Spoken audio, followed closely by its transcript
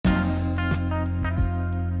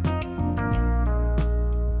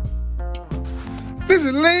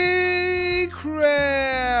This is Lee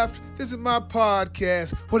Craft. This is my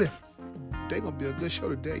podcast. What if? They're going to be a good show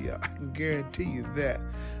today, y'all. I can guarantee you that.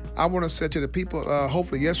 I want to say to the people,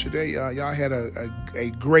 hopefully yesterday, y'all had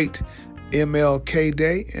a great MLK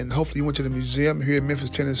Day, and hopefully you went to the museum here in Memphis,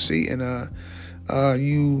 Tennessee, and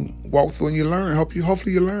you walked through and you learned.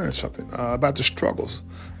 Hopefully you learned something about the struggles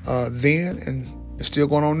then and it's still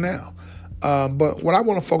going on now. But what I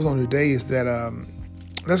want to focus on today is that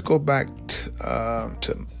let's go back to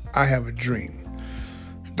I Have a Dream.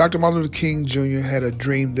 Dr. Martin Luther King Jr. had a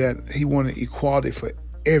dream that he wanted equality for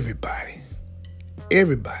everybody.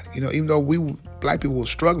 Everybody. You know, even though we black people were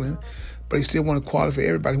struggling, but he still wanted equality for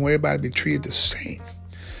everybody. He wanted everybody to be treated the same.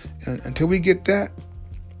 And until we get that,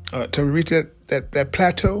 till we reach that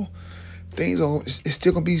plateau, it's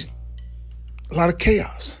still going to be a lot of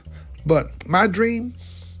chaos. But my dream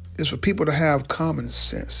is for people to have common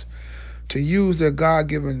sense, to use their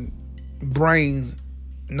God-given brain,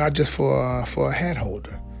 not just for a hat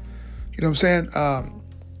holder. You know what I'm saying? I'm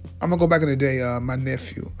going to go back in the day. My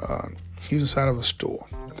nephew, he was inside of a store.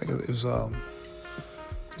 I think it was, I'm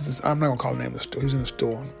not going to call the name of the store. He was in a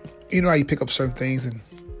store. You know how you pick up certain things and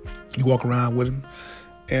you walk around with him,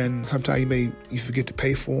 and sometimes you forget to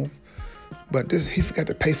pay for them. But he forgot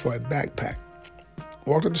to pay for a backpack.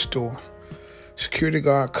 Walked up the store. Security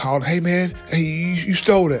guard called, "Hey man, you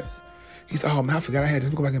stole that." He said, "Oh man, I forgot I had this.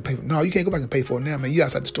 Go back and pay for it." "No, you can't go back and pay for it now, man. You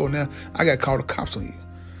outside the store now. I got to call the cops on you."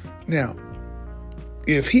 Now,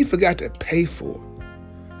 if he forgot to pay for it,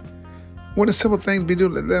 one of the simple things we do,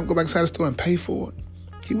 let him go back inside the store and pay for it.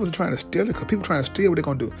 He wasn't trying to steal it, because people trying to steal, what they're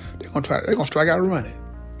going to do? They're going to strike out and run it.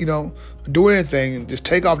 You know, do anything and just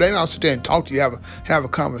take off. They don't sit there and talk to you, have a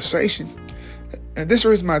conversation. And this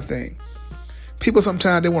is my thing. People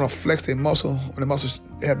sometimes, they want to flex their muscle, when the muscles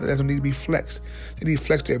don't need to be flexed. They need to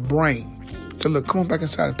flex their brain. So look, come on back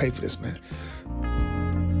inside and pay for this, man.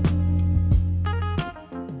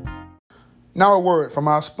 Now a word from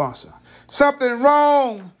our sponsor. Something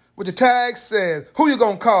wrong with the tag says, who you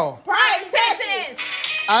gonna call? Price Taxes!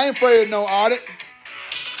 I ain't afraid of no audit.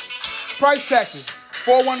 Price Taxes,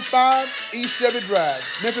 415 East Chevy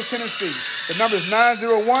Drive, Memphis, Tennessee. The number is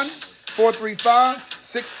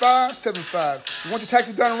 901-435-6575. You want your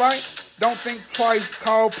taxes done right? Don't think twice,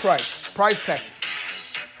 call Price. Price Taxes.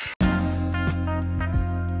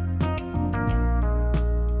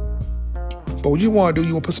 But what you want to do,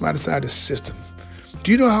 you want to put somebody inside the system.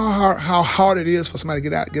 Do you know how hard it is for somebody to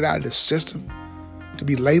get out of the system, to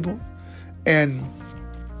be labeled? And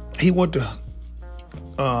he had to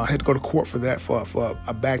go to court for that, for a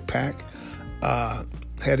backpack.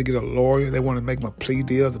 Had to get a lawyer. They wanted to make him a plea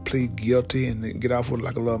deal, to plead guilty and then get off with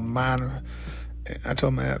like a little minor. And I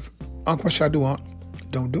told him, "Uncle, what should I do, Uncle?"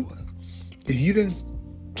 "Don't do it. If you didn't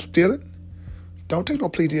steal it, don't take no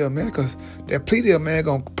plea deal, man, because that plea deal, man,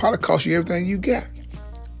 gonna probably cost you everything you got."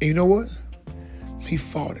 And you know what? He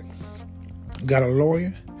fought it. Got a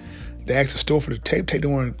lawyer. They asked the store for the tape. They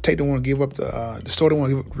don't want to give up the store. Don't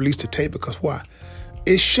want to release the tape because why?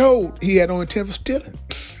 It showed he had no intent for stealing.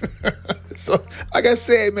 So, like I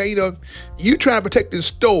said, man, you know, you trying to protect the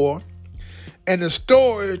store, and the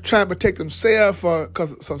store is trying to protect themselves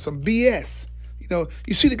because some BS. You know,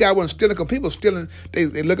 you see the guy wasn't stealing, because people stealing, they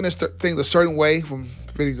looking at things a certain way from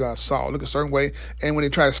videos I saw, look a certain way, and when they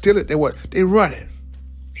try to steal it, they run it.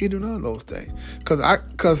 He didn't do none of those things.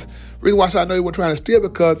 Because reason why I know he wasn't trying to steal,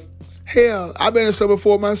 because hell, I've been in the store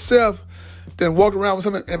before myself, then walked around with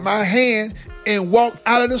something in my hand and walked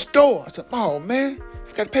out of the store. I said, "Oh man,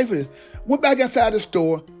 I got to pay for this." Went back inside the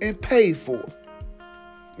store and paid for it.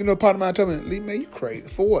 You know, part of mine told me, "Lee, man, you crazy.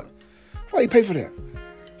 For what? Why you pay for that?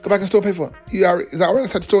 Go back in the store and pay for it. Is already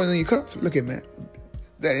inside the store and then you cut." So look at, man,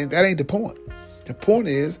 that ain't the point. The point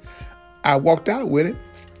is, I walked out with it.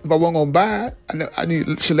 If I wasn't gonna buy it, I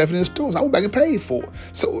should left it in the store. So I went back and paid for it.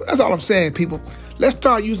 So that's all I'm saying, people. Let's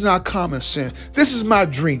start using our common sense. This is my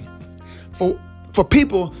dream, for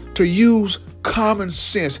people to use common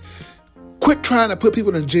sense. Quit trying to put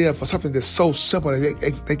people in jail for something that's so simple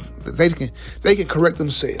that they can correct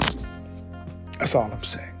themselves. That's all I'm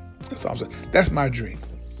saying. That's my dream.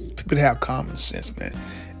 People to have common sense, man.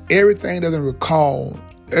 Everything doesn't call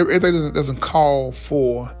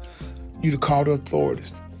for you to call the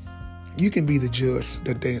authorities. You can be the judge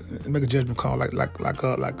that they make a judgment call, like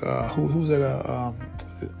who's that?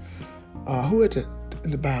 Who at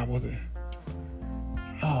in the Bible? Was it?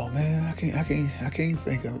 Oh man, I can't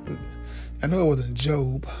think of it. I know it wasn't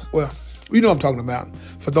Job. Well, you know what I'm talking about.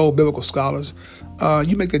 For those biblical scholars,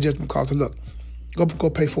 you make that judgment call. So look, go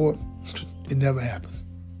pay for it. It never happened.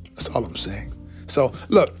 That's all I'm saying. So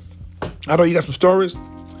look, I know you got some stories.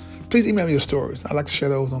 Please email me your stories. I like to share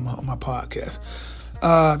those on my podcast.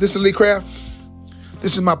 This is Lee Craft.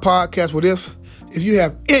 This is my podcast, What If? If you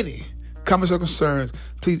have any comments or concerns,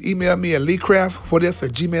 please email me at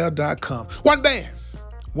leecraftwhatif@gmail.com. One band,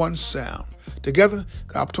 one sound. Together,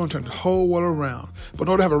 the opportunity to turn the whole world around. But in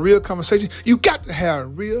order to have a real conversation, you got to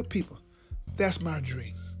have real people. That's my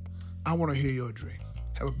dream. I want to hear your dream.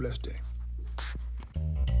 Have a blessed day.